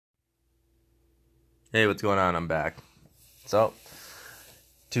Hey, what's going on? I'm back. So,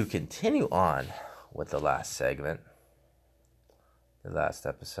 to continue on with the last segment, the last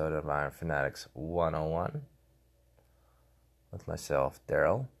episode of Iron Fanatics 101 with myself,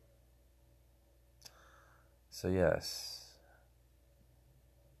 Daryl. So, yes,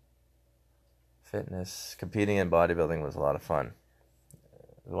 fitness, competing in bodybuilding was a lot of fun.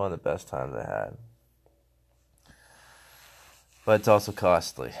 It was one of the best times I had. But it's also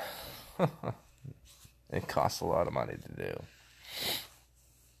costly. It costs a lot of money to do.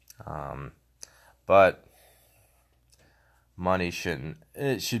 But money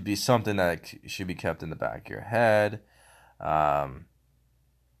it should be something that should be kept in the back of your head. But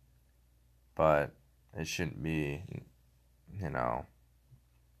it shouldn't be,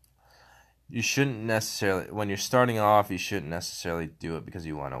 you shouldn't necessarily, when you're starting off, you shouldn't necessarily do it because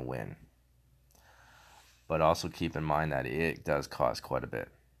you want to win. But also keep in mind that it does cost quite a bit.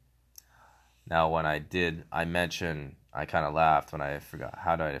 Now, when I mentioned, I kind of laughed when I forgot.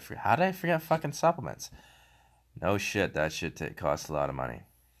 How did I forget fucking supplements? No shit, that shit costs a lot of money.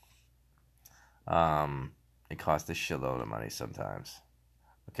 It costs a shitload of money sometimes.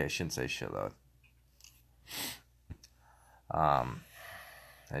 Okay, I shouldn't say shitload.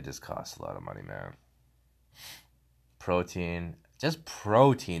 It just costs a lot of money, man. Protein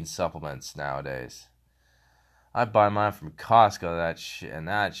supplements nowadays. I buy mine from Costco.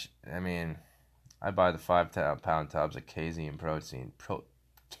 I buy the 5-pound tubs of casein protein.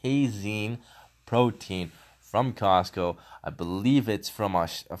 Casein protein from Costco. I believe it's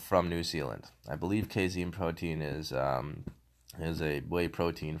from New Zealand. I believe casein protein is a whey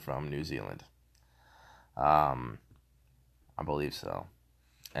protein from New Zealand. I believe so.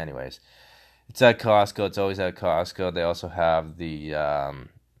 Anyways, it's at Costco. It's always at Costco. They also have the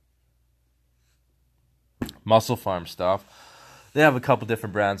Muscle Farm stuff. They have a couple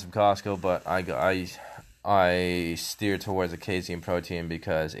different brands from Costco, but I steer towards the casein protein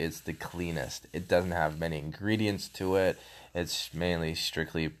because it's the cleanest. It doesn't have many ingredients to it. It's mainly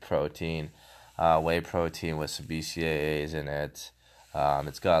strictly protein, whey protein with some BCAAs in it.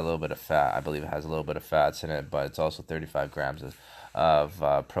 It's got a little bit of fat. I believe it has a little bit of fats in it, but it's also 35 grams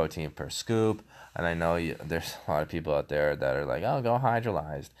of protein per scoop. And I know there's a lot of people out there that are like, oh, go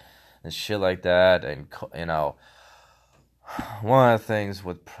hydrolyzed and shit like that. And, one of the things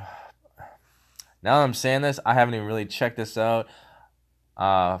with... Now that I'm saying this, I haven't even really checked this out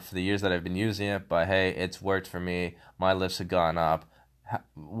for the years that I've been using it. But hey, it's worked for me. My lifts have gone up.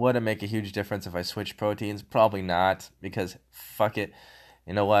 Would it make a huge difference if I switched proteins? Probably not, because fuck it.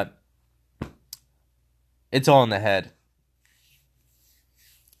 You know what? It's all in the head.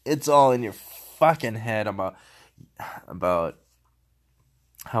 It's all in your fucking head about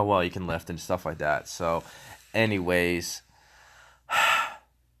how well you can lift and stuff like that. So, anyways,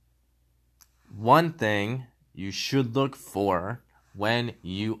 one thing you should look for when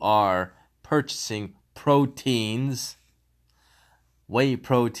you are purchasing proteins, whey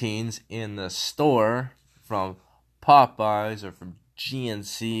proteins in the store from Popeyes or from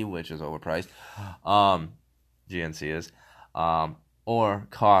GNC, which is overpriced. GNC is, or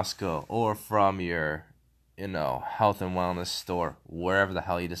Costco, or from your, health and wellness store, wherever the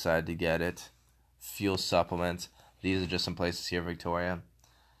hell you decide to get it. Fuel supplements. These are just some places here in Victoria.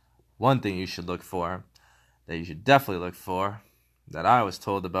 One thing you should look for, that you should definitely look for, that I was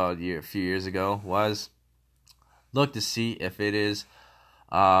told about a few years ago, was look to see if it is,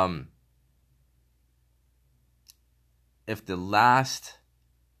 if the last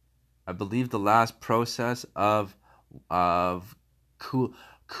process of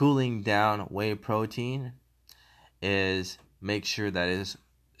cooling down whey protein is make sure that it is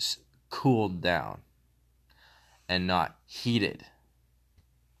cooled down and not heated.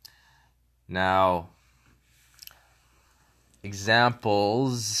 Now,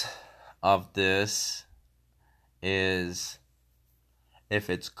 examples of this is if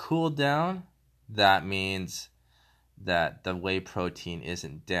it's cooled down, that means that the whey protein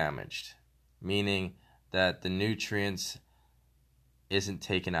isn't damaged, meaning that the nutrients isn't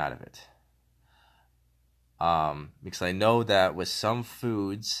taken out of it. Because I know that with some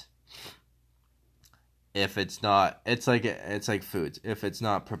foods, if it's not, it's like foods. If it's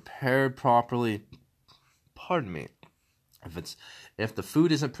not prepared properly, if the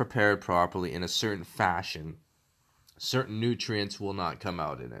food isn't prepared properly in a certain fashion, certain nutrients will not come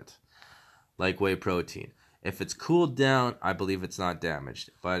out in it, like whey protein. If it's cooled down, I believe it's not damaged.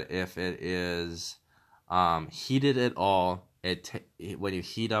 But if it is heated at all, when you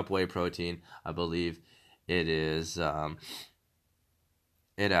heat up whey protein, I believe it is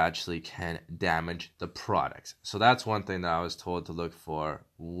it actually can damage the products. So that's one thing that I was told to look for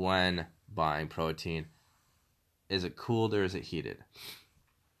when buying protein. Is it cooled or is it heated?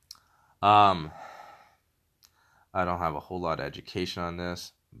 I don't have a whole lot of education on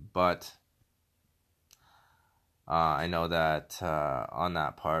this, but I know that on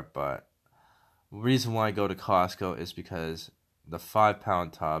that part. But the reason why I go to Costco is because the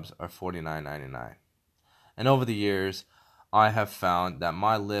 5-pound tubs are $49.99. And over the years, I have found that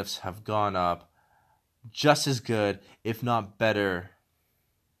my lifts have gone up just as good, if not better.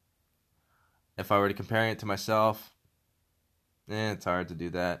 If I were to compare it to myself, it's hard to do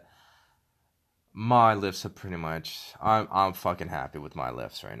that. My lifts are pretty much, I'm fucking happy with my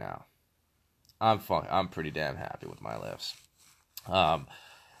lifts right now. I'm pretty damn happy with my lifts. And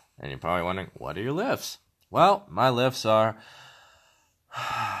you're probably wondering, what are your lifts? Well, my lifts are,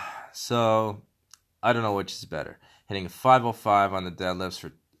 so I don't know which is better. Hitting 505 on the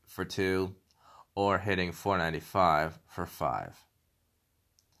deadlifts for 2, or hitting 495 for 5.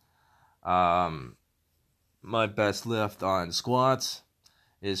 My best lift on squats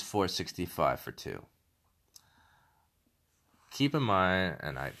is 465 for 2. Keep in mind,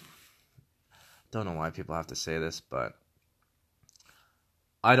 and I don't know why people have to say this, but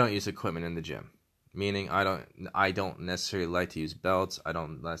I don't use equipment in the gym. Meaning I don't necessarily like to use belts. I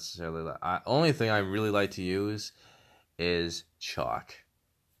don't necessarily only thing I really like to use is chalk.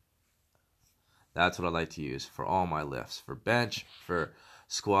 That's what I like to use for all my lifts. For bench, for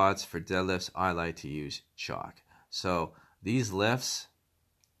squats, for deadlifts, I like to use chalk. So these lifts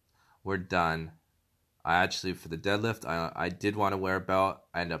were done. I actually, for the deadlift, I did want to wear a belt.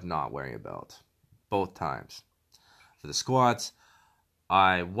 I ended up not wearing a belt both times. For the squats,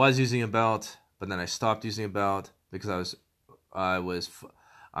 I was using a belt, but then I stopped using a belt because I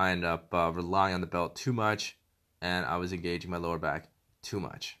ended up relying on the belt too much, and I was engaging my lower back too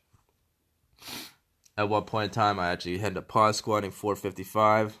much. At one point in time, I actually had to pause squatting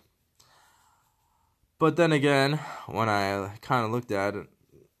 455. But then again, when I kind of looked at it,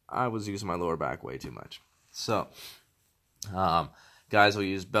 I was using my lower back way too much. So, guys will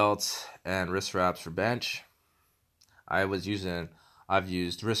use belts and wrist wraps for bench. I've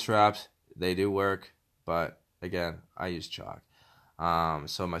used wrist wraps. They do work, but again, I use chalk.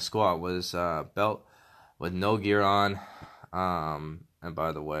 So my squat was belt with no gear on. And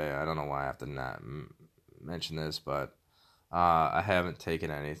by the way, I don't know why I have to not mention this, but I haven't taken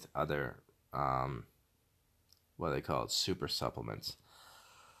any other what they call it, super supplements.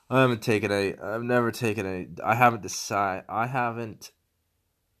 I've never taken any.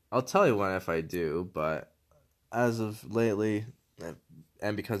 I'll tell you when if I do, but as of lately,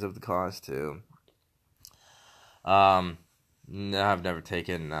 and because of the cost too, no, I've never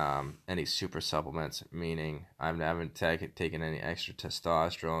taken any super supplements, meaning I haven't taken any extra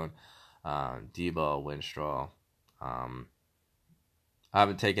testosterone, D-bol, Winstrol. I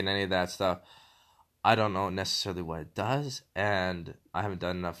haven't taken any of that stuff. I don't know necessarily what it does, and I haven't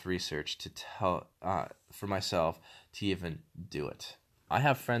done enough research to tell for myself to even do it. I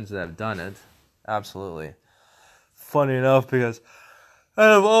have friends that have done it, absolutely. Funny enough, because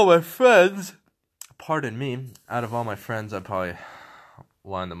out of all my friends, I'm probably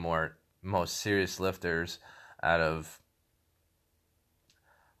one of the most serious lifters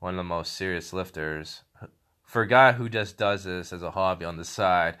For a guy who just does this as a hobby on the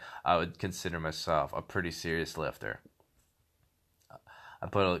side, I would consider myself a pretty serious lifter. I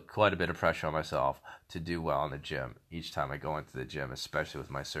put quite a bit of pressure on myself to do well in the gym each time I go into the gym, especially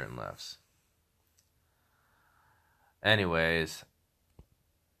with my certain lifts. Anyways,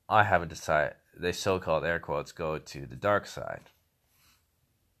 I haven't decided. They so-called air quotes go to the dark side.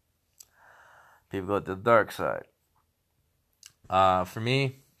 People go to the dark side. For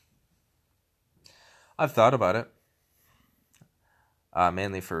me, I've thought about it,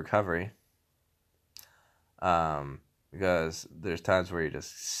 mainly for recovery, because there's times where you're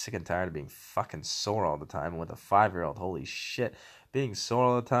just sick and tired of being fucking sore all the time. And with a 5-year-old, holy shit, being sore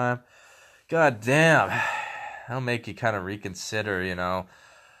all the time, god damn, that'll make you kind of reconsider,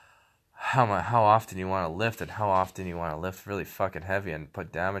 how often you want to lift and how often you want to lift really fucking heavy and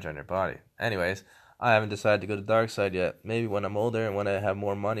put damage on your body. Anyways, I haven't decided to go to the dark side yet. Maybe when I'm older and when I have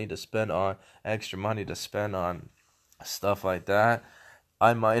more money to spend on, extra money to spend on stuff like that,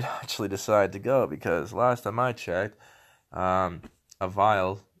 I might actually decide to go, because last time I checked, a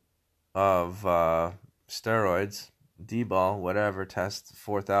vial of steroids, D-bol, whatever, test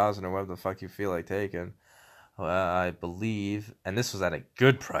 4,000 or whatever the fuck you feel like taking, I believe, and this was at a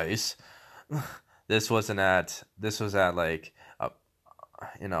good price. This was at like,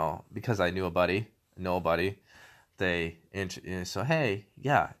 because I knew a buddy, so hey,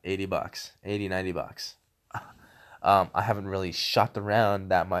 yeah, $80, $80, $90. I haven't really shopped around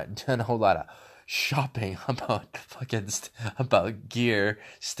that much, done a whole lot of shopping about about gear,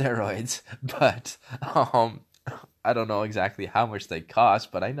 steroids, but I don't know exactly how much they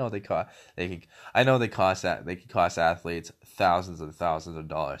cost, but I know they cost that they could cost athletes thousands and thousands of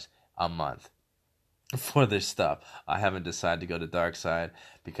dollars a month for this stuff. I haven't decided to go to dark side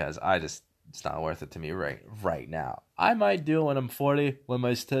because it's not worth it to me right now. I might do it when I'm 40, when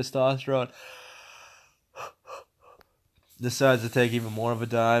my testosterone decides to take even more of a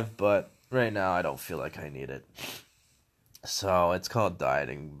dive, but right now I don't feel like I need it. So it's called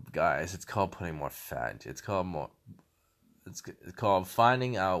dieting, guys. It's called putting more fat. It's called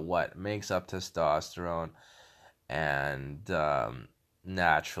finding out what makes up testosterone and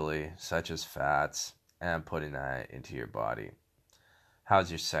naturally, such as fats, and putting that into your body. How's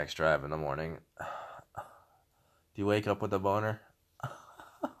your sex drive in the morning? Do you wake up with a boner?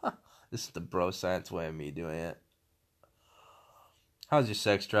 This is the bro science way of me doing it. How's your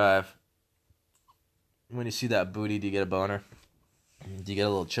sex drive? When you see that booty, do you get a boner? Do you get a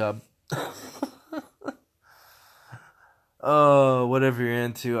little chub? Oh, whatever you're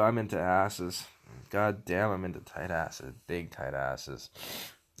into, I'm into asses. God damn, I'm into tight asses. Big tight asses.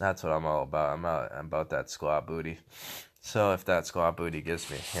 That's what I'm all about. I'm about that squat booty. So if that squat booty gets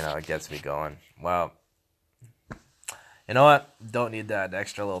me, it gets me going. Well, you know what? Don't need that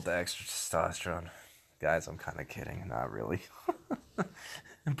extra testosterone. Guys, I'm kind of kidding. Not really.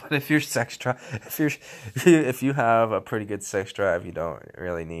 But if if you have a pretty good sex drive, you don't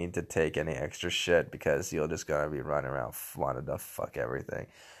really need to take any extra shit because you're just gonna be running around wanting to fuck everything.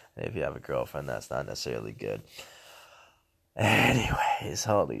 And if you have a girlfriend, that's not necessarily good. Anyways,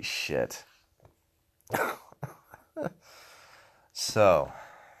 holy shit. So,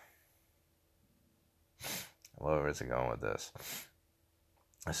 where is it going with this?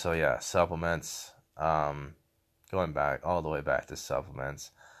 So yeah, supplements. Going back all the way back to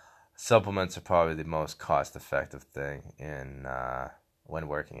supplements. Supplements are probably the most cost-effective thing in when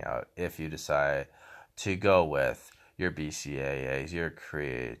working out. If you decide to go with your BCAAs, your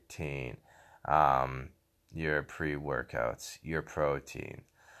creatine, your pre-workouts, your protein.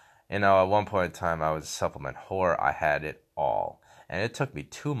 At one point in time, I was a supplement whore. I had it all. And it took me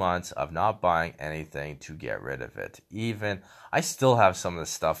 2 months of not buying anything to get rid of it. I still have some of the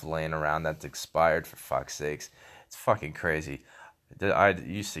stuff laying around that's expired, for fuck's sakes. It's fucking crazy. I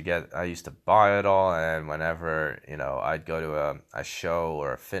used to buy it all, and whenever, I'd go to a show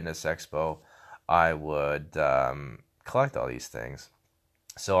or a fitness expo, I would collect all these things.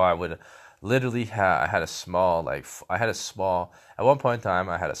 So I would literally at one point in time,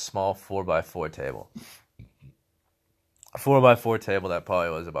 I had a small 4x4 table. A 4x4 table that probably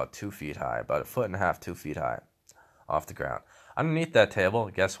was about 2 feet high, about 1.5 feet, 2 feet high off the ground. Underneath that table,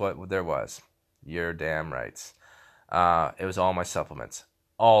 guess what there was? You're damn right. It was all my supplements.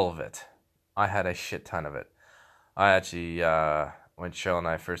 All of it. I had a shit ton of it. I actually, when Cheryl and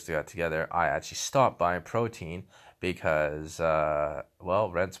I first got together, I actually stopped buying protein because,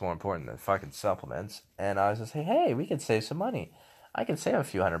 rent's more important than fucking supplements. And I was just saying, hey, we can save some money. I can save a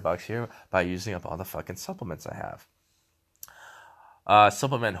few $100 here by using up all the fucking supplements I have.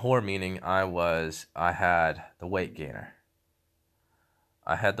 Supplement whore meaning I had the weight gainer.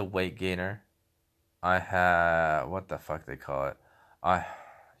 I had, what the fuck they call it? I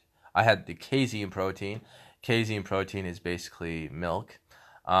had the casein protein. Casein protein is basically milk,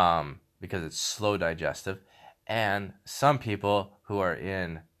 because it's slow digestive. And some people who are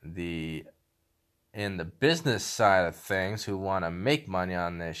in the business side of things who want to make money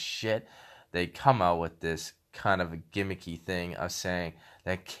on this shit, they come out with this kind of a gimmicky thing of saying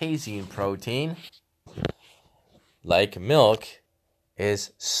that casein protein, like milk,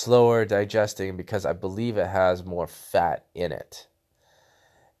 is slower digesting because I believe it has more fat in it.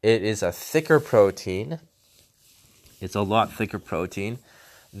 It is a thicker protein. It's a lot thicker protein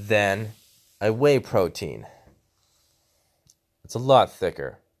than a whey protein. It's a lot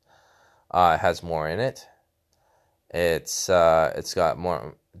thicker. It has more in it. It's got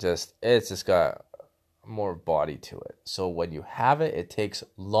more. It's just got more body to it. So when you have it, it takes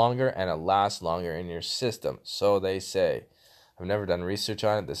longer and it lasts longer in your system. So they say. I've never done research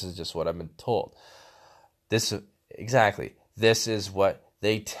on it. This is just what I've been told. This is what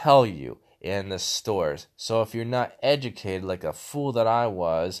they tell you in the stores. So if you're not educated like a fool that I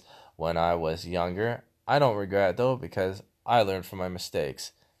was when I was younger, I don't regret it though because I learned from my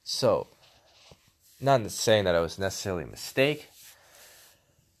mistakes. So, not saying that it was necessarily a mistake,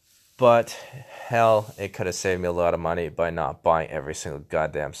 but hell, it could have saved me a lot of money by not buying every single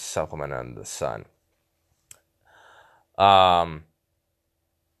goddamn supplement under the sun.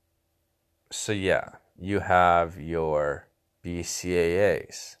 So yeah, you have your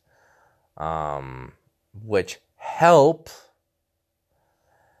BCAAs, which help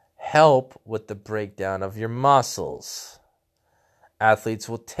with the breakdown of your muscles. Athletes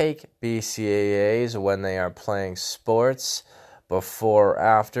will take BCAAs when they are playing sports, before or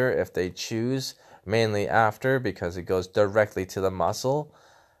after if they choose, mainly after because it goes directly to the muscle.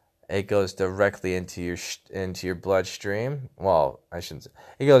 It goes directly into your bloodstream. Well, I shouldn't say.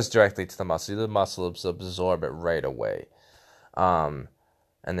 It goes directly to the muscle. The muscles absorb it right away. And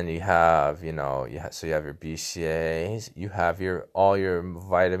then you have, so you have your BCAAs, you have all your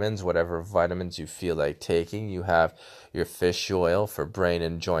vitamins, whatever vitamins you feel like taking. You have your fish oil for brain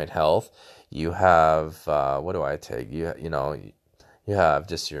and joint health. You have, what do I take? You have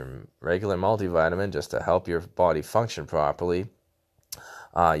just your regular multivitamin just to help your body function properly.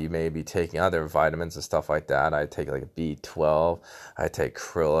 You may be taking other vitamins and stuff like that. I take like a B12. I take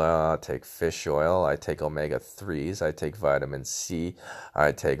krill oil. I take fish oil. I take omega-3s. I take vitamin C.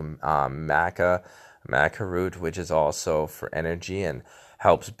 I take maca root, which is also for energy and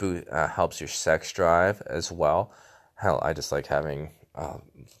helps your sex drive as well. Hell, I just like having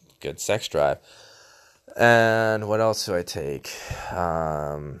good sex drive. And what else do I take?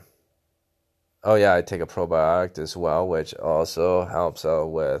 Oh yeah, I take a probiotic as well, which also helps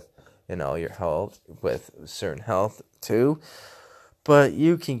out with, your health, with certain health too. But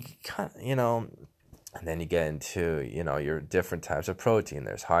you can and then you get into, your different types of protein.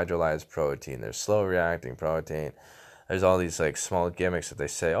 There's hydrolyzed protein, there's slow reacting protein. There's all these like small gimmicks that they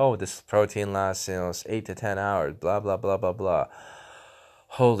say, oh, this protein lasts, 8 to 10 hours, blah, blah, blah, blah, blah.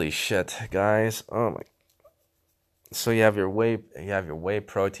 Holy shit, guys. Oh my. So you have your whey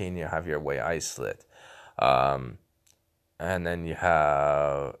protein, you have your whey isolate, and then you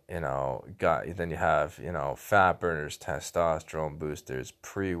have fat burners, testosterone boosters,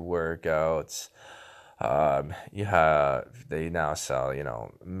 pre-workouts. They now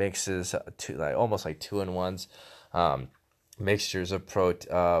sell mixes, almost like 2-in-1s, mixtures of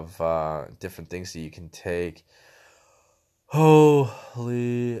different things that you can take.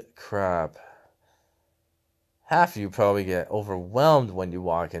 Holy crap. Half of you probably get overwhelmed when you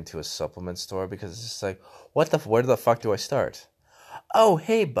walk into a supplement store because it's just like, where the fuck do I start? Oh,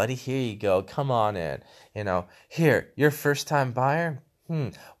 hey, buddy, here you go. Come on in. Here, you're a first-time buyer?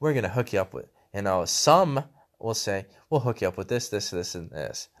 We're going to hook you up with, some will say, we'll hook you up with this, this, this, and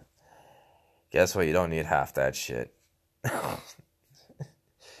this. Guess what? You don't need half that shit. You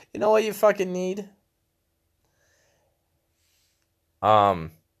know what you fucking need?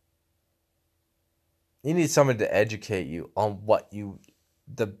 You need someone to educate you on what your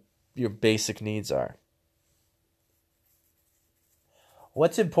basic needs are.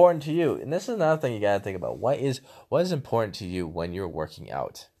 What's important to you? And this is another thing you gotta think about. What is important to you when you're working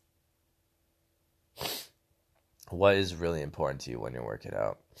out? What is really important to you when you're working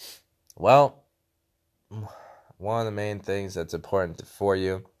out? Well, one of the main things that's important for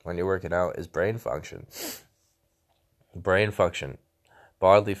you when you're working out is brain function. Brain function.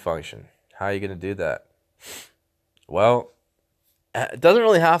 Bodily function. How are you gonna do that? Well, it doesn't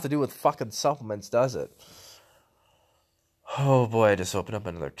really have to do with fucking supplements, does it? Oh boy, I just opened up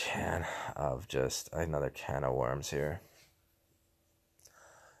another can of worms here.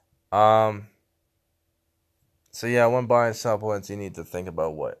 So yeah, when buying supplements, you need to think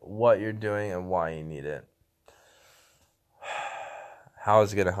about what you're doing and why you need it. How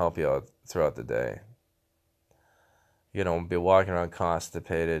is it gonna help you out throughout the day? You don't be walking around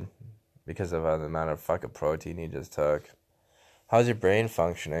constipated because of the amount of fucking protein you just took. How's your brain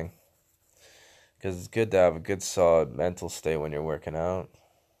functioning? Because it's good to have a good solid mental state when you're working out.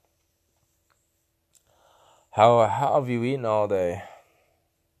 How have you eaten all day?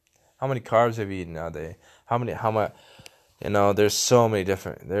 How many carbs have you eaten all day? How much? There's so many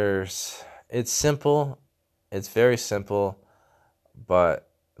different. It's simple. It's very simple, but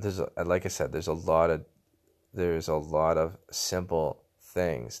like I said, there's a lot of simple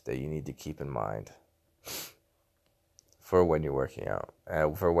things that you need to keep in mind for when you're working out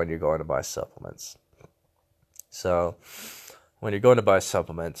and for when you're going to buy supplements. So when you're going to buy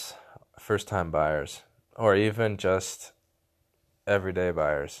supplements, first-time buyers, or even just everyday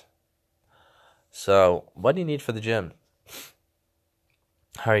buyers. So what do you need for the gym?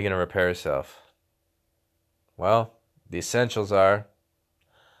 How are you going to repair yourself? Well, the essentials are,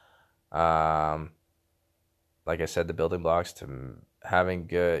 like I said, the building blocks to having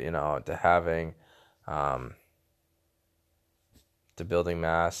good, to building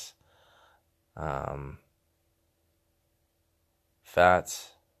mass,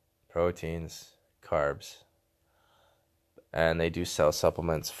 fats, proteins, carbs, and they do sell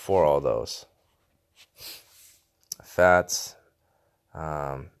supplements for all those. Fats.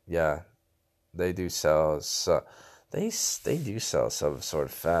 Yeah, they do sell they do sell some sort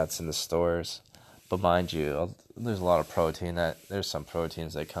of fats in the stores, but mind you, there's a lot of protein there's some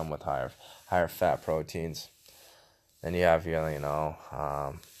proteins that come with higher fat proteins. Then you have your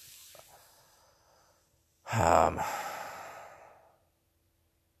um,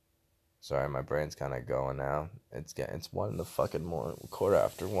 sorry, my brain's kind of going now. It's 1 in the fucking morning,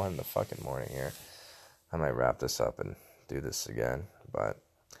 1:15 in the fucking morning here. I might wrap this up and do this again, but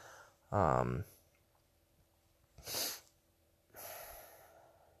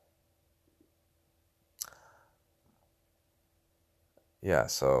yeah.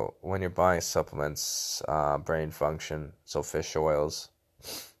 So when you're buying supplements, brain function, so fish oils,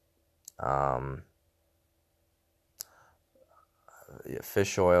 um,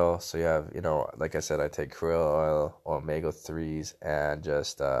 fish oil. So you have, like I said, I take krill oil, omega-3s, and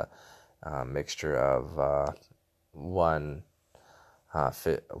just a mixture of one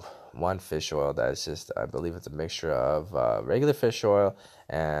one fish oil that is just, I believe it's a mixture of regular fish oil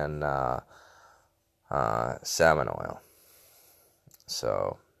and salmon oil.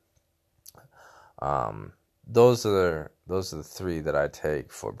 So those are the 3 that I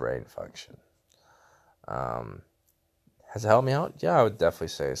take for brain function. Has it helped me out? Yeah, I would definitely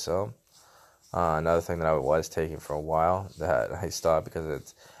say so. Another thing that I was taking for a while that I stopped because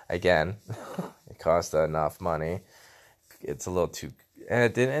it's, again, it cost enough money. It's a little too, and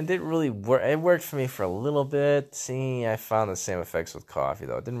it didn't really work. It worked for me for a little bit. See, I found the same effects with coffee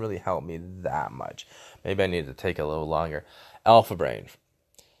though. It didn't really help me that much. Maybe I need to take a little longer. Alpha Brain,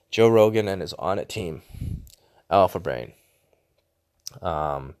 Joe Rogan and his On It team. Alpha Brain.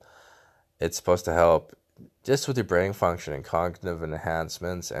 It's supposed to help just with your brain function and cognitive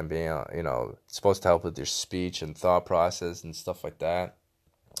enhancements and being, it's supposed to help with your speech and thought process and stuff like that.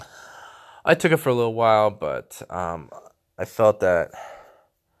 I took it for a little while, but I felt that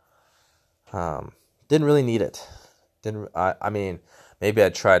didn't really need it. I mean, maybe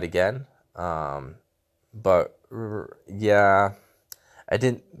I'd try it again, but yeah, it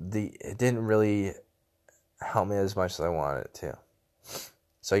didn't really help me as much as I wanted it to.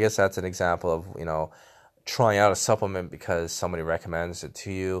 So I guess that's an example of, trying out a supplement because somebody recommends it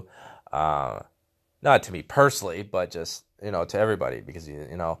to you. Not to me personally, but just, to everybody, because,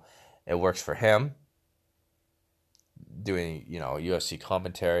 it works for him doing, UFC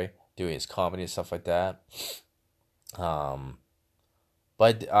commentary, doing his comedy and stuff like that.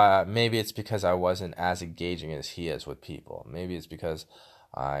 But maybe it's because I wasn't as engaging as he is with people. Maybe it's because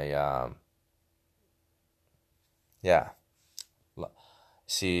I,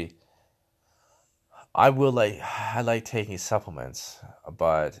 see, I like taking supplements,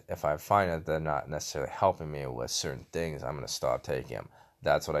 but if I find that they're not necessarily helping me with certain things, I'm going to stop taking them.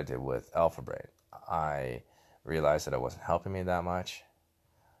 That's what I did with Alpha Brain. I realized that it wasn't helping me that much.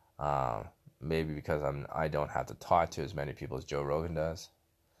 Maybe because I don't have to talk to as many people as Joe Rogan does.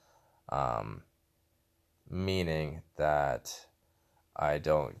 Meaning that I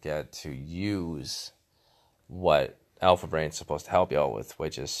don't get to use what Alpha Brain's supposed to help you out with,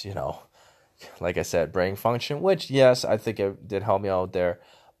 which is, like I said, brain function, which, yes, I think it did help me out there,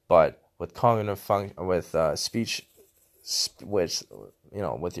 but with cognitive function, with speech, with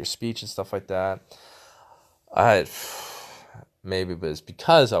your speech and stuff like that, maybe it was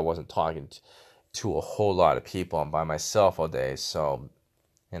because I wasn't talking to a whole lot of people and by myself all day. So,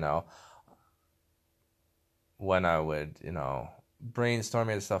 when I would,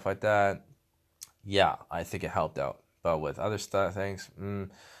 brainstorming and stuff like that, yeah, I think it helped out. But with other things,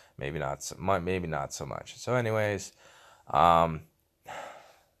 maybe not so much. So anyways, and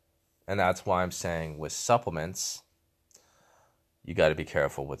that's why I'm saying with supplements, you got to be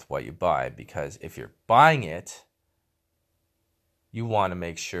careful with what you buy, because if you're buying it, you want to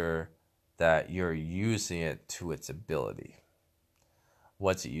make sure that you're using it to its ability.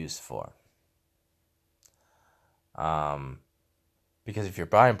 What's it used for? Because if you're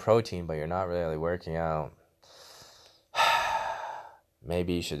buying protein but you're not really working out,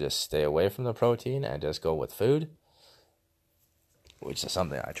 maybe you should just stay away from the protein and just go with food, which is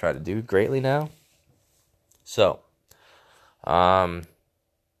something I try to do greatly now. So, anyways,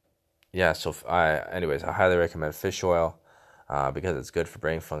 I highly recommend fish oil because it's good for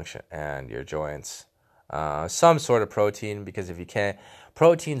brain function and your joints. Some sort of protein, because if you can't,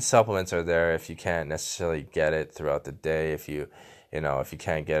 protein supplements are there if you can't necessarily get it throughout the day. If you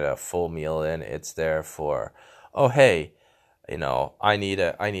can't get a full meal in, it's there for, oh, hey, I need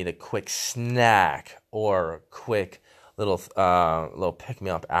a quick snack or quick little pick me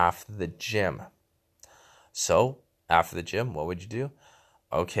up after the gym. So after the gym, what would you do?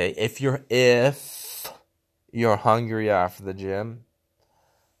 Okay, if you're hungry after the gym,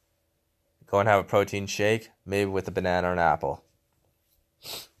 go and have a protein shake, maybe with a banana or an apple.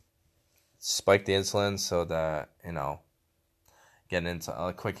 Spike the insulin so that, get into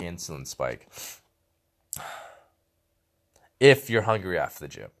a quick insulin spike. If you're hungry after the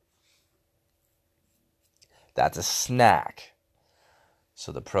gym. That's a snack.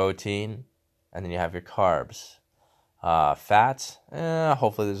 So the protein, and then you have your carbs. Fats,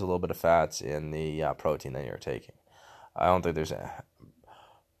 hopefully there's a little bit of fats in the protein that you're taking. I don't think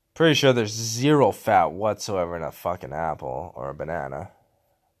pretty sure there's zero fat whatsoever in a fucking apple or a banana.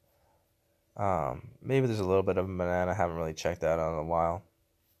 Maybe there's a little bit of a banana. I haven't really checked that out in a while.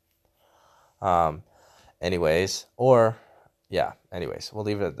 Anyways, we'll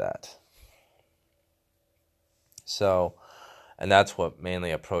leave it at that. So, and that's what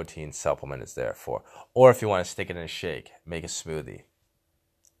mainly a protein supplement is there for. Or if you want to stick it in a shake, make a smoothie.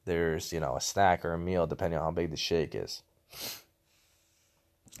 There's, a snack or a meal depending on how big the shake is.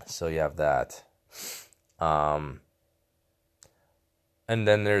 So you have that. And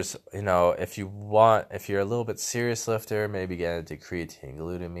then there's, if you're a little bit serious lifter, maybe get into creatine,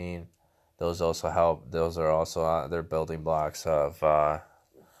 glutamine. Those also help. Those are also they're building blocks of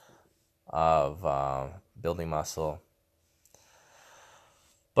building muscle.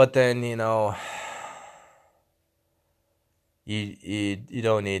 But then, you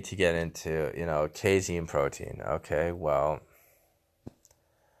don't need to get into, casein protein. Okay, well,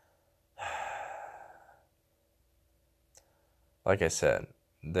 like I said,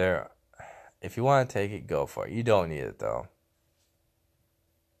 if you want to take it, go for it. You don't need it, though.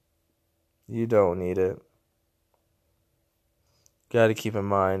 You don't need it. Got to keep in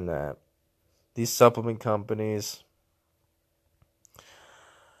mind that these supplement companies,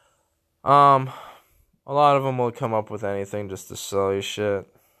 a lot of them will come up with anything just to sell you shit,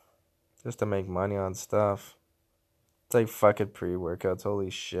 just to make money on stuff. It's like fucking pre-workouts.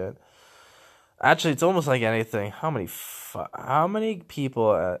 Holy shit. Actually, it's almost like anything. How many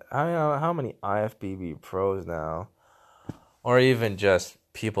people how many IFBB pros now, or even just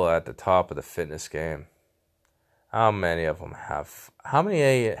people at the top of the fitness game? How many of them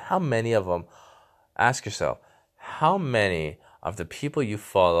ask yourself, how many of the people you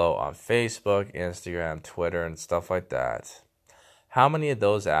follow on Facebook, Instagram, Twitter, and stuff like that, how many of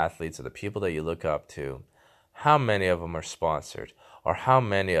those athletes are the people that you look up to? How many of them are sponsored? Or how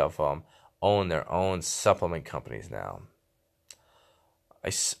many of them own their own supplement companies now?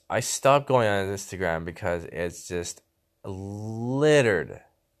 I stopped going on Instagram because it's just littered.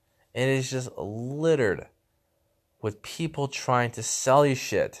 It is just littered with people trying to sell you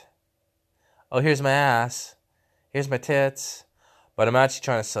shit. Oh, here's my ass. Here's my tits. But I'm actually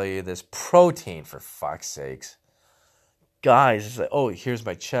trying to sell you this protein, for fuck's sakes. Guys, it's like, oh, here's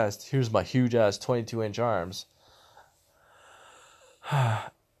my chest. Here's my huge ass 22-inch arms.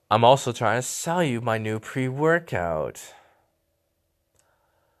 I'm also trying to sell you my new pre-workout.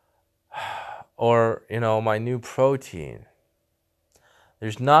 Or, my new protein.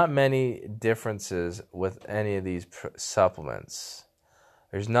 There's not many differences with any of these supplements.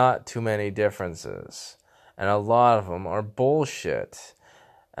 There's not too many differences. And a lot of them are bullshit.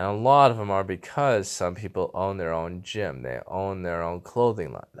 And a lot of them are because some people own their own gym. They own their own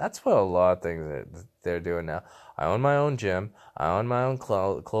clothing line. That's what a lot of things that they're doing now. I own my own gym. I own my own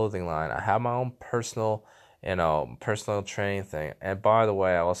clothing line. I have my own personal training thing. And by the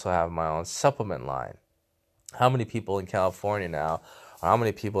way, I also have my own supplement line. How many people in California now, or how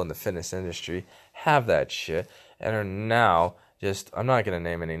many people in the fitness industry have that shit and are now just, I'm not going to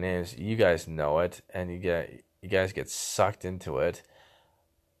name any names. You guys know it, and you guys get sucked into it.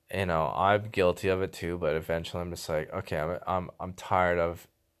 I'm guilty of it too, but eventually I'm just like, okay, I'm tired of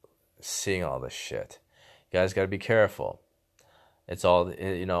seeing all this shit. You guys got to be careful. It's all,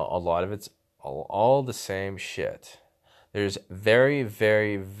 a lot of it's all the same shit. There's very,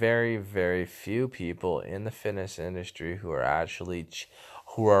 very, very, very few people in the fitness industry who are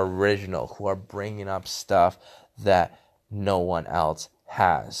original, who are bringing up stuff that no one else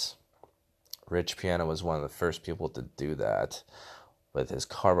has. Rich Piana was one of the first people to do that with his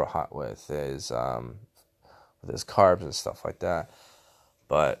with his carbs and stuff like that.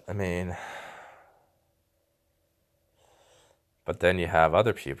 But but then you have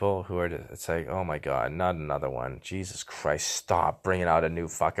other people who are, it's like, oh my God, not another one. Jesus Christ, stop bringing out a new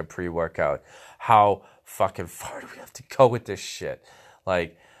fucking pre-workout. How fucking far do we have to go with this shit?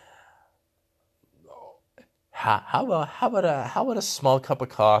 Like, how about a small cup of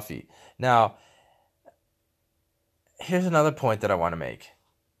coffee? Now, here's another point that I want to make.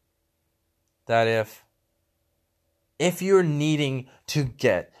 That if you're needing to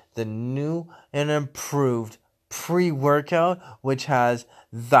get the new and improved pre-workout, which has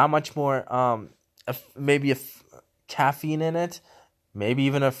that much more maybe caffeine in it, maybe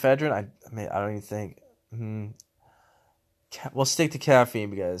even ephedrine. I don't even think. We'll stick to caffeine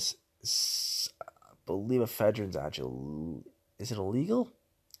because I believe ephedrine's actually, is it illegal?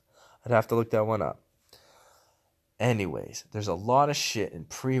 I'd have to look that one up. Anyways, there's a lot of shit in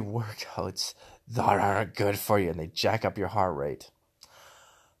pre-workouts that aren't good for you, and they jack up your heart rate.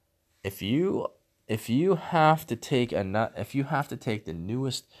 If you have to take the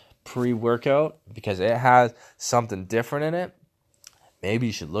newest pre-workout because it has something different in it, maybe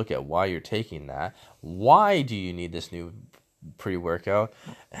you should look at why you're taking that. Why do you need this new pre-workout?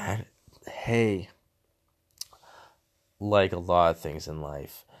 And hey, like a lot of things in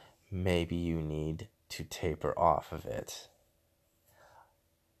life, maybe you need to taper off of it.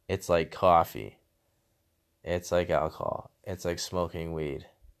 It's like coffee. It's like alcohol. It's like smoking weed.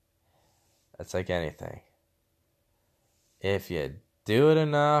 It's like anything. If you do it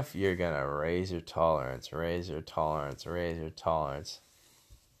enough, you're going to raise your tolerance.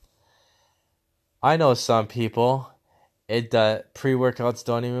 I know some people, pre-workouts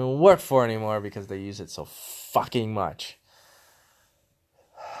don't even work for anymore because they use it so fucking much.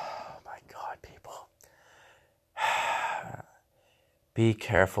 Oh my God, people. Be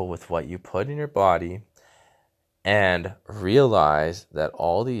careful with what you put in your body and realize that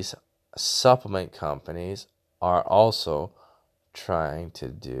all these supplement companies are also trying to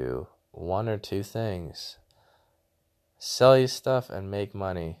do one or two things: sell you stuff and make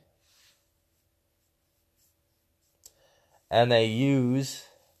money. And they use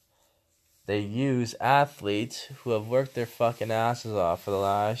athletes who have worked their fucking asses off for the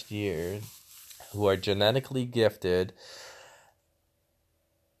last year, who are genetically gifted.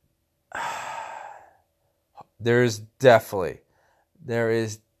 There is definitely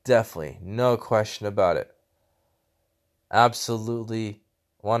no question about it. Absolutely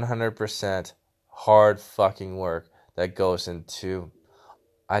 100% hard fucking work that goes into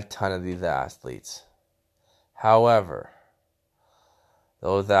a ton of these athletes. However,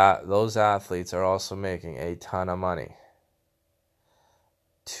 those athletes are also making a ton of money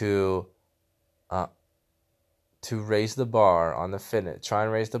to raise the bar on the fitness, try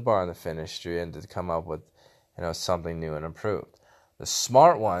and raise the bar on the fitness industry, and to come up with, something new and improved. The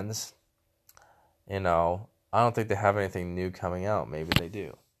smart ones, I don't think they have anything new coming out. Maybe they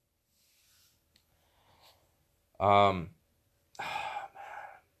do.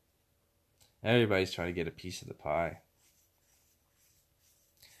 Everybody's trying to get a piece of the pie.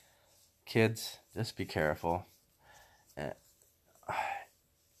 Kids, just be careful.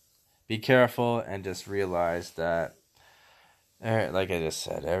 Be careful and just realize that, like I just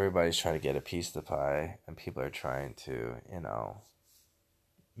said, everybody's trying to get a piece of the pie, and people are trying to,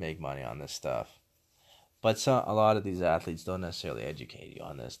 make money on this stuff. But a lot of these athletes don't necessarily educate you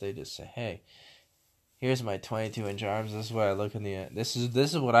on this. They just say, "Hey, here's my 22-inch arms. This is what I look in the. This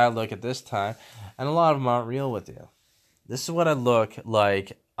is what I look at this time," and a lot of them aren't real with you. This is what I look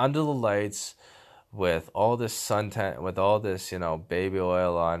like under the lights, with all this suntan, with all this baby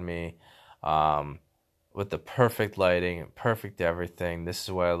oil on me, with the perfect lighting, perfect everything. This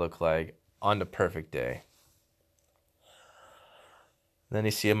is what I look like on the perfect day. Then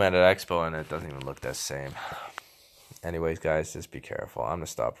you see them at an expo and it doesn't even look that same. Anyways, guys, just be careful. I'm gonna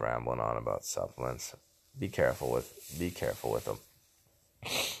stop rambling on about supplements. Be careful with them.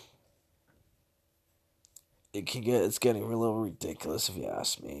 It's getting a little ridiculous if you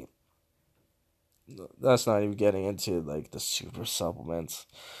ask me. That's not even getting into like the super supplements.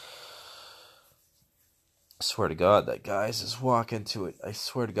 I swear to God, that guys just walk into it. I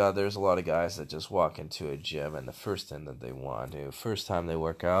swear to God, there's a lot of guys that just walk into a gym, and the first thing that they want to, first time they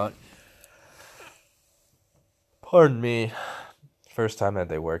work out, pardon me, first time that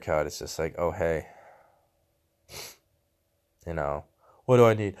they work out, it's just like, oh hey, what do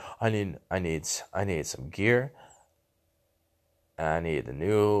I need? I need some gear. And I need the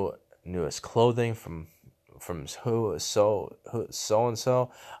newest clothing from so and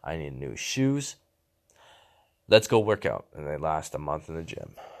so. I need new shoes. Let's go work out. And they last a month in the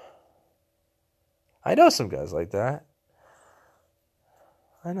gym. I know some guys like that.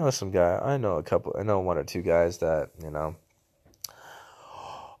 I know one or two guys that,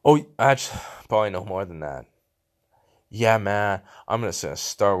 Oh, actually, probably no more than that. Yeah, man, I'm going to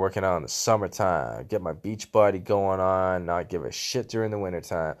start working out in the summertime. Get my beach body going on. Not give a shit during the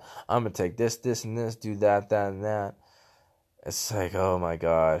wintertime. I'm going to take this, and this. Do that, and that. It's like, oh my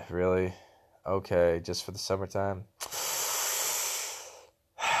God, really? Okay, just for the summertime?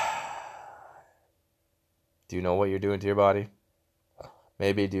 Do you know what you're doing to your body?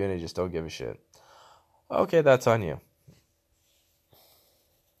 Maybe you do and you just don't give a shit. Okay, that's on you.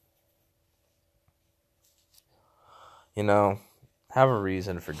 You know, have a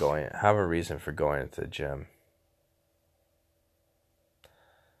reason for going to the gym.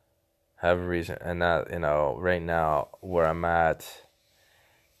 Have a reason, and that, right now where I'm at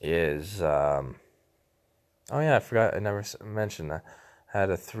is oh yeah, I forgot, I never mentioned that. I had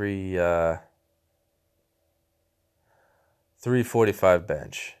a 345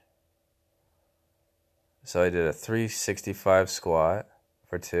 bench. So I did a 365 squat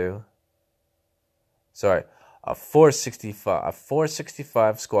for 2. Sorry, a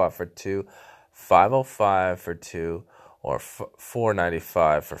 465 squat for 2, 505 for 2, or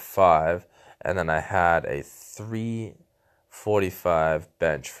 495 for 5, and then I had a 345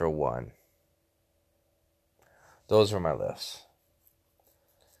 bench for 1. Those were my lifts.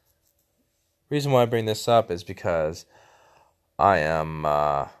 Reason why I bring this up is because I am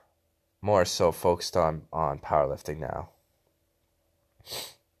more so focused on powerlifting now.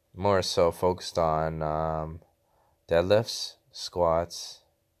 More so focused on deadlifts, squats,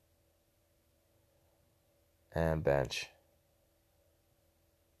 and bench.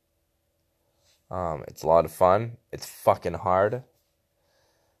 It's a lot of fun. It's fucking hard. It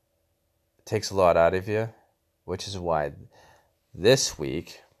takes a lot out of you, which is why this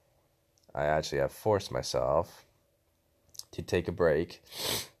week I actually have forced myself to take a break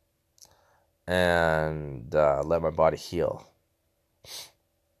and let my body heal.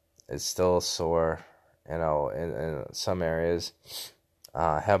 It's still sore, in some areas.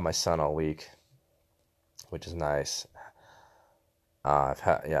 I have my son all week, which is nice.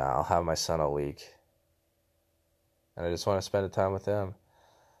 I'll have my son all week, and I just want to spend the time with him.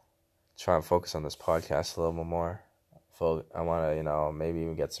 Try and focus on this podcast a little bit more. I want to, maybe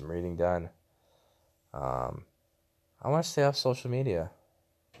even get some reading done. I want to stay off social media.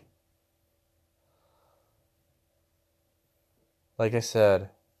 Like I said,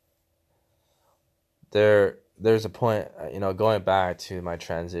 there's a point, going back to my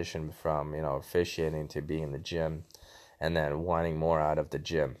transition from, officiating to being in the gym, and then wanting more out of the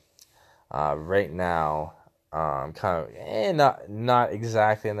gym. Right now, I'm kind of not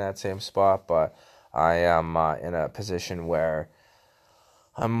exactly in that same spot, but I am in a position where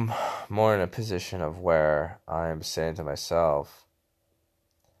I'm more in a position of where I'm saying to myself,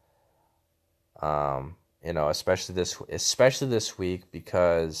 especially this week,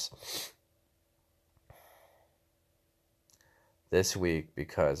 because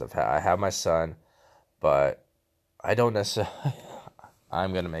I have my son, but I don't necessarily.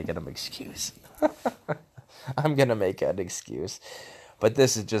 I'm gonna make it an excuse. I'm gonna make it an excuse, but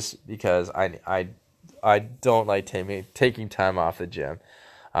this is just because I don't like taking time off the gym.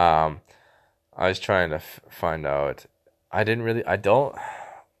 I was trying to find out. Didn't really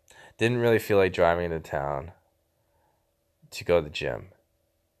feel like driving into town to go to the gym.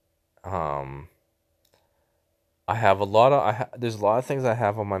 There's a lot of things I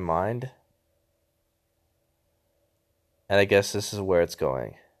have on my mind, and I guess this is where it's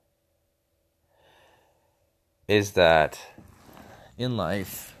going. Is that in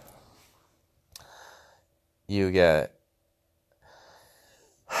life you get.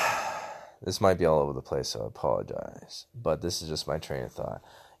 This might be all over the place, so I apologize. But this is just my train of thought.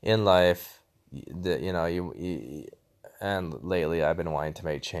 In life, and lately I've been wanting to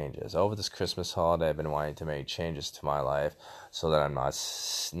make changes. Over this Christmas holiday, I've been wanting to make changes to my life so that I'm not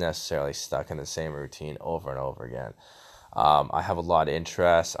necessarily stuck in the same routine over and over again. I have a lot of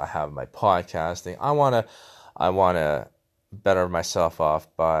interests. I have my podcasting. I wanna better myself off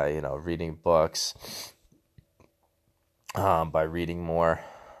by reading books, by reading more.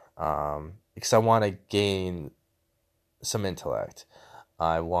 Because I want to gain some intellect.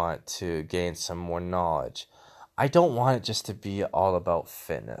 I want to gain some more knowledge. I don't want it just to be all about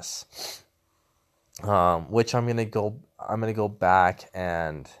fitness, which I'm gonna go back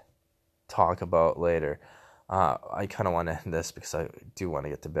and talk about later. I kind of want to end this because I do want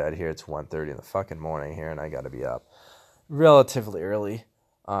to get to bed here. It's 1:30 in the fucking morning here, and I got to be up relatively early.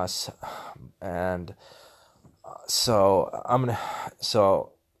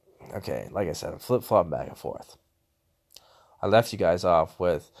 Okay, like I said, I'm flip-flopping back and forth. I left you guys off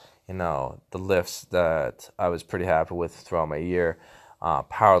with, the lifts that I was pretty happy with throughout my year,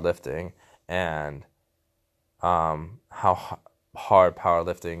 powerlifting, and how hard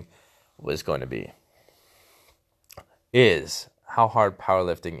powerlifting was going to be. How hard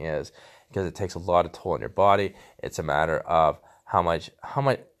powerlifting is, because it takes a lot of toll on your body. It's a matter of how much,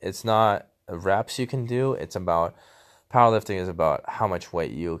 it's not reps you can do, it's about, powerlifting is about how much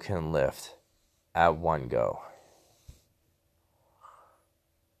weight you can lift at one go.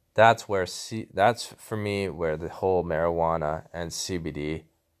 That's for me where the whole marijuana and CBD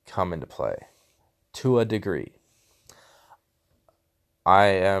come into play to a degree. I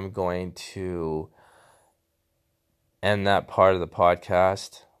am going to end that part of the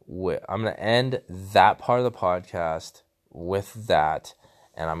podcast I'm going to end that part of the podcast with that,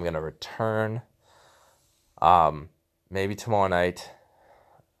 and I'm going to return maybe tomorrow night,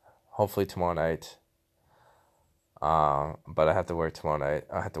 hopefully tomorrow night, but I have to work tomorrow night.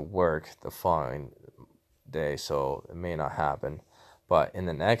 I have to work the following day, so it may not happen. But in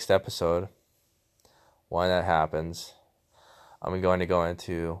the next episode, when that happens, I'm going to go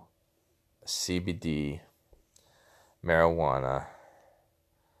into CBD, marijuana,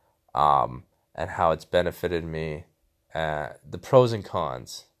 and how it's benefited me, the pros and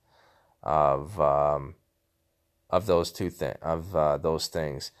cons of those those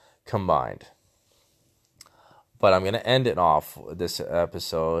things combined. But I'm gonna end it off this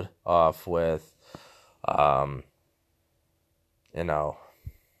episode off with,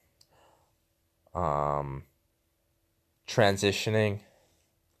 transitioning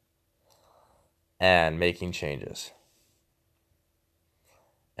and making changes.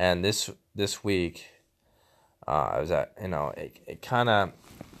 And this week, I was at, it kind of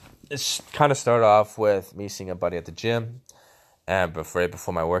started off with me seeing a buddy at the gym, and right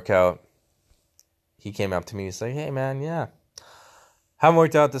before my workout, he came up to me. He's like, "Hey man, yeah, haven't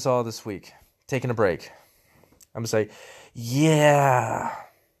worked out this week, taking a break." I'm just like, "Yeah,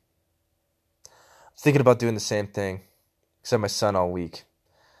 thinking about doing the same thing, except my son all week.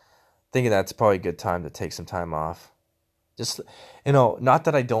 Thinking that's probably a good time to take some time off." Just, not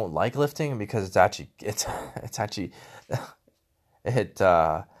that I don't like lifting, because it's actually it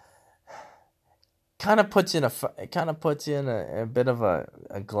kind of puts you in a bit of a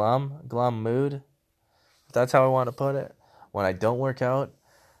glum mood. That's how I want to put it. When I don't work out,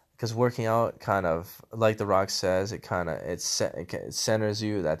 because working out kind of, like The Rock says, it centers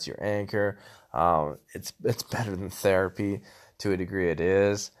you. That's your anchor. It's better than therapy to a degree. It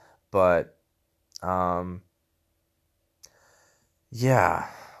is, but yeah,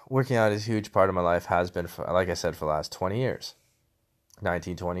 working out is a huge part of my life, has been, like I said, for the last 20 years. It's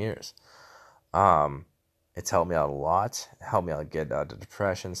helped me out a lot. It helped me out get out of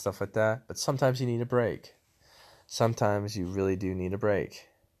depression, stuff like that. But sometimes you need a break. Sometimes you really do need a break.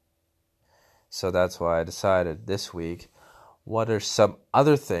 So that's why I decided this week, what are some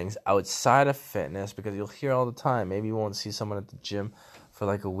other things outside of fitness? Because you'll hear all the time, maybe you won't see someone at the gym for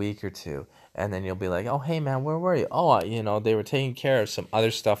like a week or two, and then you'll be like, "Oh, hey man, where were you?" "Oh, they were taking care of some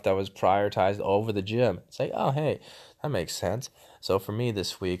other stuff that was prioritized over the gym." It's like, "Oh, hey, that makes sense." So for me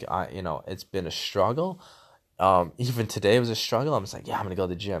this week, it's been a struggle. Even today was a struggle. I'm just like, "Yeah, I'm gonna go to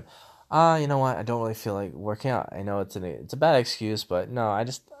the gym." You know what? I don't really feel like working out. I know it's a bad excuse, but no, I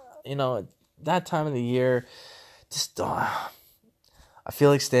just, that time of the year, just I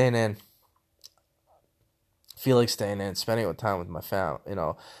feel like staying in. Spending time with my family,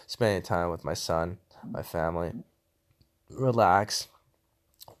 spending time with my son, my family. Relax.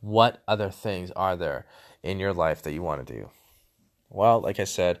 What other things are there in your life that you want to do? Well, like I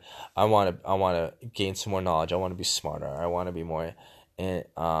said, I want to gain some more knowledge. I want to be smarter. I want to be more,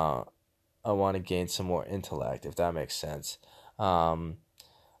 I want to gain some more intellect, if that makes sense. I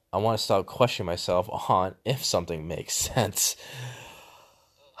want to stop questioning myself on if something makes sense.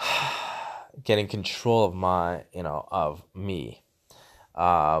 Getting control of of me,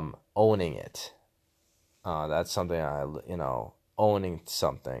 owning it. That's something owning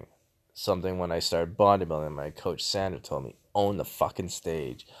something. Something when I started bodybuilding, my coach Sandra told me, own the fucking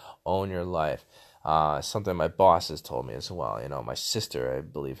stage, own your life. Something my bosses told me as well. My sister, I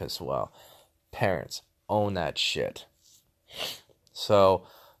believe, as well. Parents, own that shit. So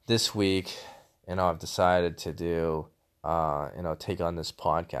this week, I've decided to do, take on this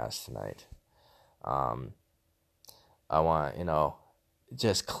podcast tonight. I want,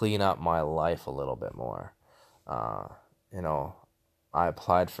 just clean up my life a little bit more. I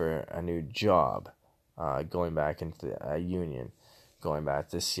applied for a new job, going back into a union, going back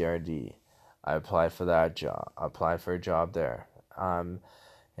to CRD. I applied for that job. I applied for a job there.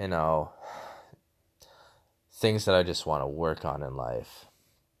 Things that I just want to work on in life.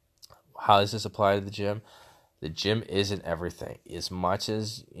 How does this apply to the gym? The gym isn't everything. As much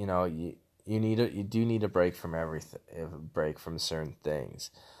as, you do need a break from everything, a break from certain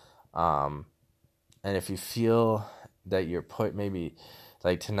things. And if you feel that you're maybe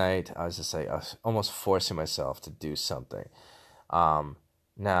like tonight, I was almost forcing myself to do something.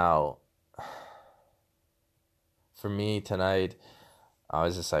 Now, for me tonight, I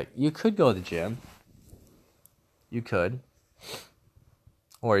was just like, you could go to the gym. You could.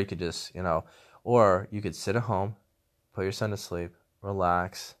 Or you could just, or you could sit at home, put your son to sleep,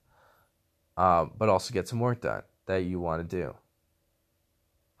 relax, but also get some work done that you want to do.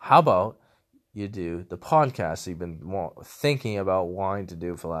 How about you do the podcast you've been thinking about wanting to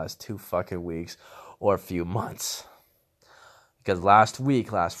do for the last 2 fucking weeks or a few months? Because last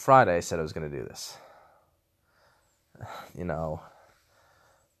Friday, I said I was going to do this.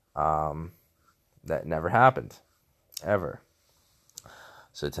 That never happened. Ever.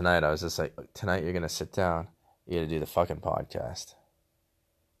 So tonight, I was just like, tonight you're going to sit down. You're going to do the fucking podcast.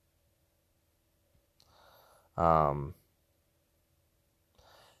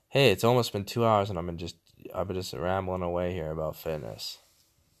 Hey, it's almost been 2 hours and I've been just rambling away here about fitness.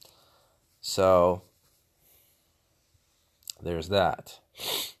 So, there's that.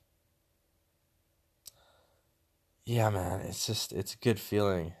 Yeah, man, it's a good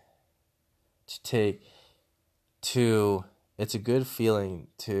feeling it's a good feeling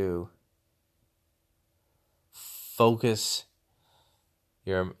to focus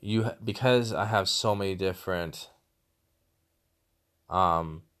because I have so many different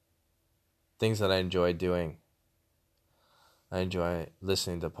things that I enjoy doing. I enjoy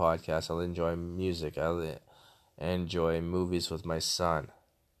listening to podcasts. I enjoy music. I enjoy movies with my son.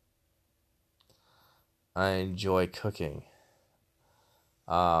 I enjoy cooking.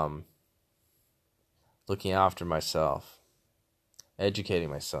 Looking after myself. Educating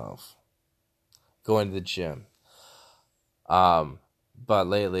myself. Going to the gym. But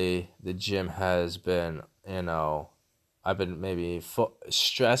lately, the gym has been, I've been maybe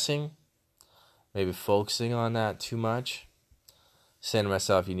stressing, maybe focusing on that too much. Saying to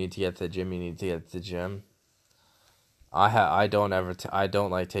myself, you need to get to the gym, you need to get to the gym. I don't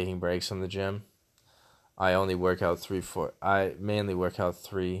like taking breaks from the gym. I only work out I mainly work out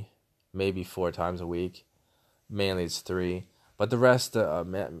 3, maybe 4 times a week. Mainly it's 3. But the rest,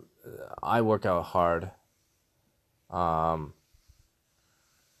 I work out hard.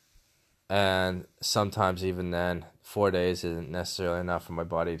 And sometimes even then, 4 days isn't necessarily enough for my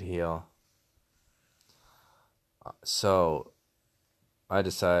body to heal. So I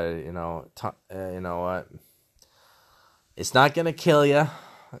decided, you know what? It's not going to kill you.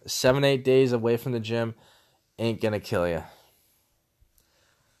 7-8 days away from the gym ain't going to kill you.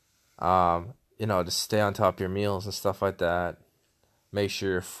 To stay on top of your meals and stuff like that. Make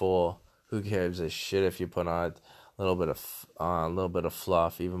sure you're full. Who gives a shit if you put on a little bit of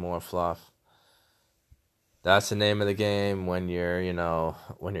fluff, even more fluff. That's the name of the game when you're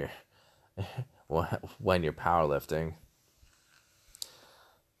when you're powerlifting.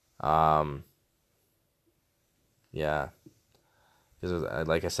 Yeah. Because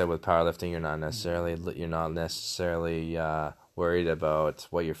like I said, with powerlifting, you're not necessarily worried about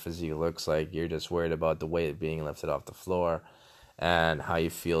what your physique looks like. You're just worried about the weight being lifted off the floor and how you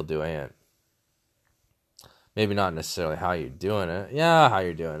feel doing it. Maybe not necessarily how you're doing it. Yeah, how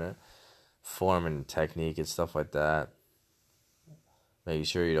you're doing it. Form and technique and stuff like that. Making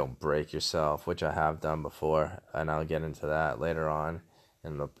sure you don't break yourself, which I have done before, and I'll get into that later on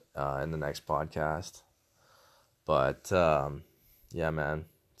in the next podcast. But yeah, man,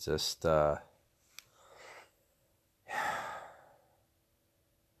 just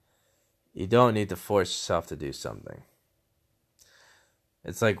you don't need to force yourself to do something.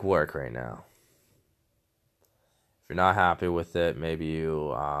 It's like work right now. If you're not happy with it, maybe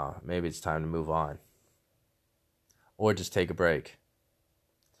it's time to move on, or just take a break.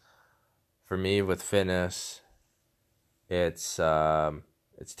 For me, with fitness, it's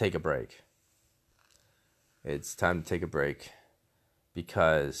take a break. It's time to take a break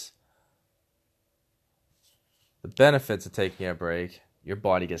because the benefits of taking a break, your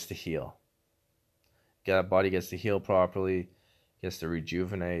body gets to heal. Your body gets to heal properly, gets to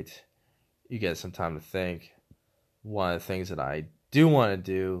rejuvenate. You get some time to think. One of the things that I do want to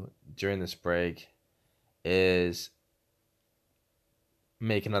do during this break is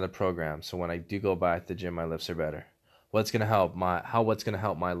make another program. So when I do go back to the gym, my lifts are better. What's gonna help my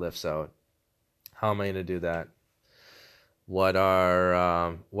lifts out? How am I gonna do that? What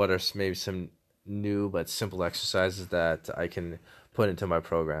are maybe some new but simple exercises that I can put into my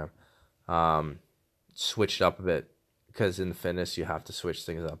program? Switch it up a bit, because in fitness you have to switch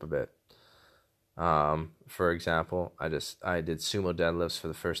things up a bit. For example, I did sumo deadlifts for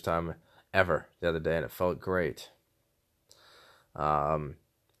the first time ever the other day, and it felt great.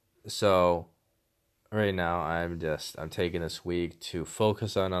 So right now I'm taking this week to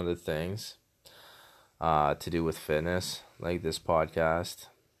focus on other things to do with fitness, like this podcast.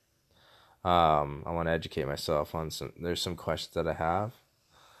 I want to educate myself on there's some questions that I have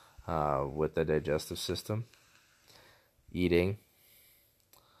with the digestive system, eating.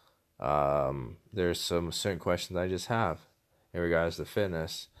 There's some certain questions I just have in regards to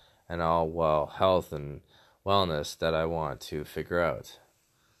fitness and all health and wellness that I want to figure out,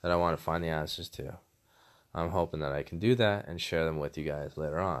 that I want to find the answers to. I'm hoping that I can do that and share them with you guys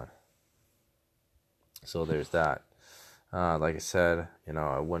later on. So there's that. Like I said,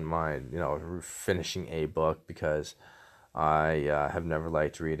 I wouldn't mind, finishing a book, because I have never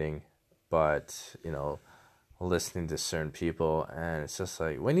liked reading, but, listening to certain people, and it's just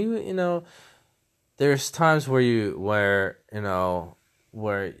like, when there's times where you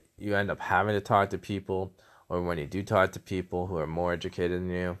end up having to talk to people, or when you do talk to people who are more educated than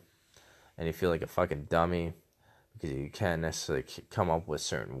you, and you feel like a fucking dummy because you can't necessarily come up with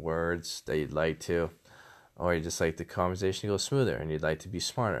certain words that you'd like to, or you just like the conversation to go smoother and you'd like to be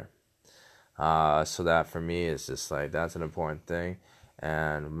smarter. So that for me is just like, that's an important thing.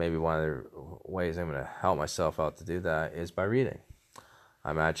 And maybe one of the ways I'm going to help myself out to do that is by reading.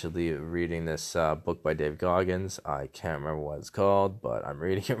 I'm actually reading this book by Dave Goggins. I can't remember what it's called, but I'm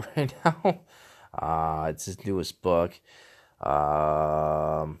reading it right now. It's his newest book.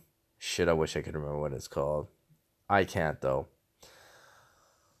 I wish I could remember what it's called. I can't, though.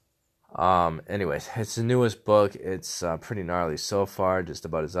 Anyways, it's the newest book. It's pretty gnarly so far, just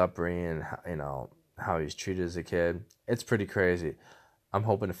about his upbringing, how he's treated as a kid. It's pretty crazy. I'm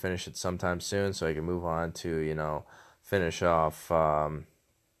hoping to finish it sometime soon so I can move on to, finish off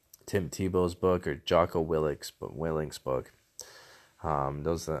Tim Tebow's book, or Jocko Willink's book.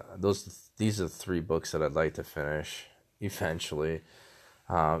 These are the 3 books that I'd like to finish eventually.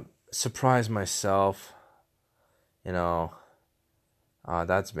 Surprise myself,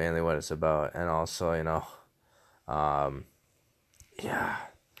 that's mainly what it's about. And also,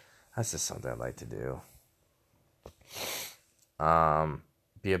 that's just something I'd like to do.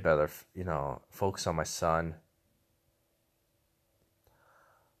 Be a better, focus on my son.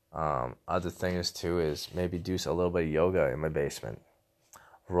 Other things too is maybe do a little bit of yoga in my basement.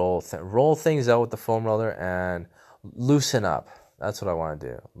 Roll things out with the foam roller and loosen up. That's what I want to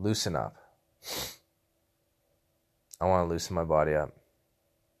do. Loosen up. I want to loosen my body up.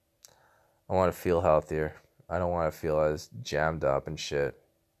 I want to feel healthier. I don't want to feel as jammed up and shit.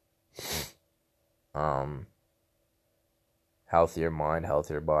 Healthier mind,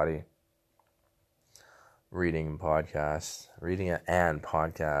 healthier body. Reading and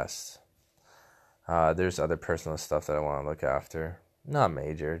podcasts. There's other personal stuff that I want to look after. Not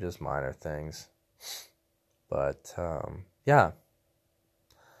major, just minor things. But, yeah.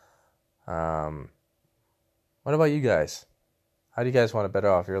 What about you guys? How do you guys want to better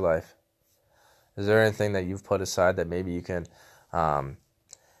off your life? Is there anything that you've put aside that maybe you can,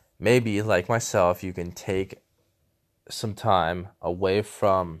 maybe like myself, you can take some time away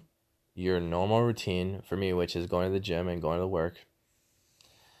from your normal routine, for me, which is going to the gym and going to work,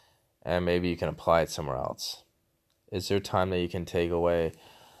 and maybe you can apply it somewhere else? Is there time that you can take away?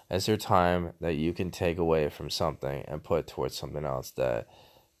 Is there time that you can take away from something and put towards something else that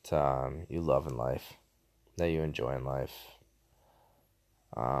you love in life, that you enjoy in life?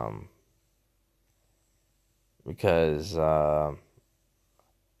 Because I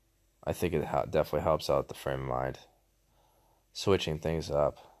think it definitely helps out the frame of mind, switching things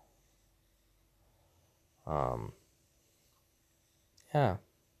up. Yeah,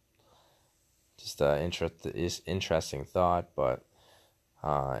 just interesting thought, but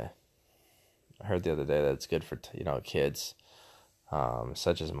I heard the other day that it's good for kids,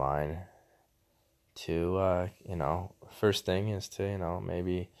 such as mine, to first thing is to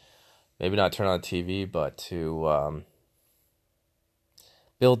maybe not turn on the TV, but to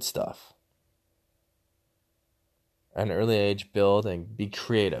build stuff. At an early age, build and be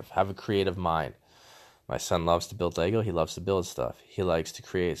creative. Have a creative mind. My son loves to build Lego. He loves to build stuff. He likes to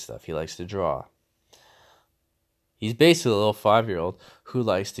create stuff. He likes to draw. He's basically a little 5-year-old who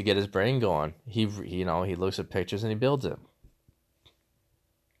likes to get his brain going. He looks at pictures and he builds it.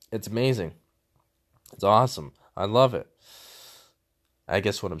 It's amazing. It's awesome. I love it. I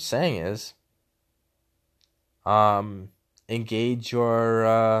guess what I'm saying is, engage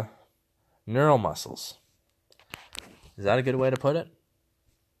your neural muscles. Is that a good way to put it?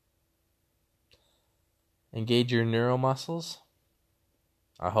 Engage your neural muscles.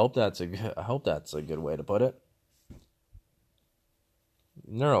 I hope that's a good way to put it.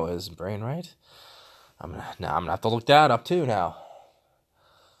 Neural is brain, right? I'm gonna have to look that up too now.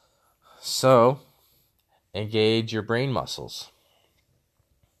 So, engage your brain muscles.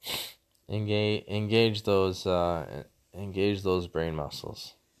 Engage those brain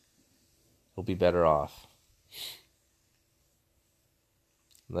muscles. You'll be better off.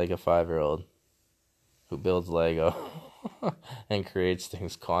 like a 5-year-old who builds Lego and creates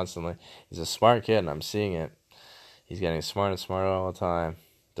things constantly. He's a smart kid, and I'm seeing it. He's getting smarter and smarter all the time.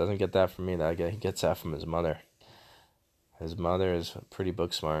 Doesn't get that from me. He gets that from his mother. His mother is pretty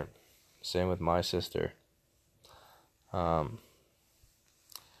book smart. Same with my sister.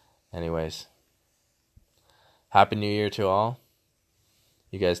 Anyways, Happy New Year to all.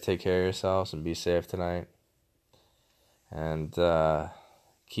 You guys take care of yourselves and be safe tonight. And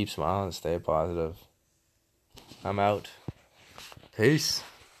keep smiling and stay positive. I'm out. Peace.